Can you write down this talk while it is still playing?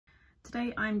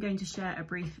Today I'm going to share a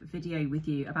brief video with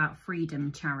you about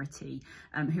Freedom Charity,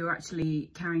 who are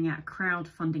actually carrying out a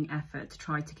crowdfunding effort to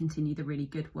try to continue the really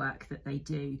good work that they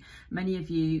do. Many of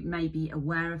you may be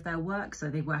aware of their work, so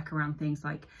they work around things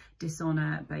like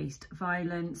dishonour-based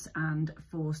violence and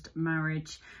forced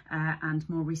marriage, and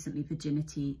more recently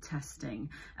virginity testing.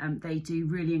 They do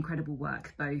really incredible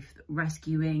work, both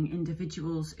rescuing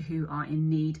individuals who are in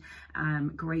need,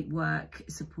 great work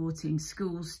supporting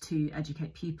schools to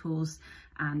educate pupils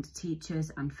and teachers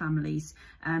and families,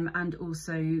 and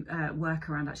also work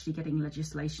around actually getting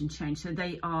legislation changed. So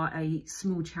they are a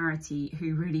small charity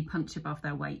who really punch above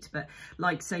their weight, but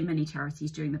like so many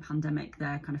charities during the pandemic,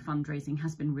 their kind of fundraising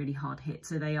has been really hard hit.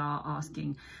 So they are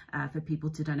asking for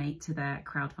people to donate to their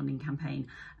crowdfunding campaign.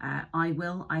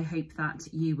 I hope that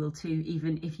you will too.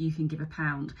 Even if you can give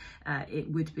 £1,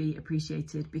 it would be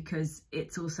appreciated, because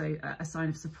it's also a sign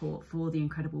of support for the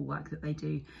incredible work that they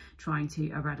do, trying to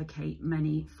eradicate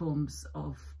many forms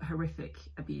of horrific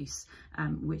abuse,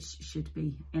 which should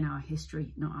be in our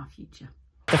history, not our future.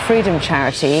 The Freedom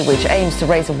Charity, which aims to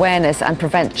raise awareness and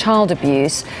prevent child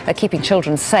abuse, keeping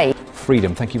children safe.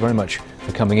 Freedom, thank you very much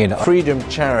for coming in. Freedom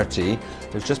Charity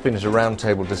has just been at a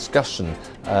roundtable discussion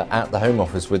at the Home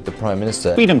Office with the Prime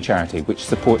Minister. Freedom Charity, which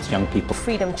supports young people.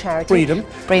 Freedom Charity.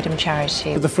 Freedom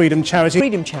Charity. The Freedom Charity.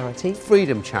 Freedom Charity.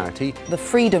 Freedom Charity. The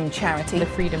Freedom Charity. The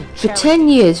Freedom Charity. For 10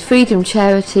 years, Freedom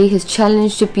Charity has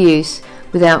challenged abuse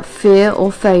without fear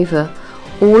or favour.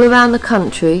 All around the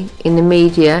country, in the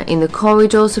media, in the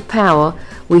corridors of power,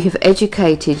 we have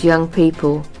educated young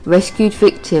people, rescued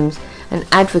victims and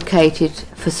advocated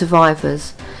for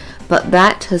survivors. But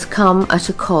that has come at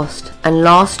a cost, and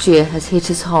last year has hit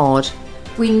us hard.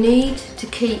 We need to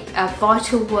keep our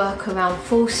vital work around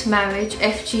forced marriage,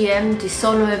 FGM,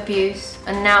 dishonour abuse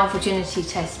and now virginity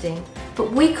testing.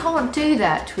 But we can't do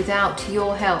that without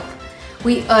your help.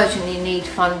 We urgently need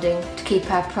funding to keep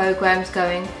our programmes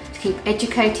going, to keep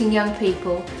educating young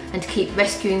people and to keep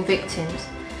rescuing victims.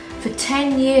 For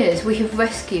 10 years we have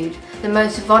rescued the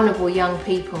most vulnerable young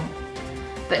people.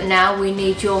 But now we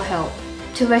need your help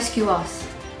to rescue us.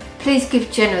 Please give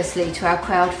generously to our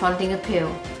crowdfunding appeal.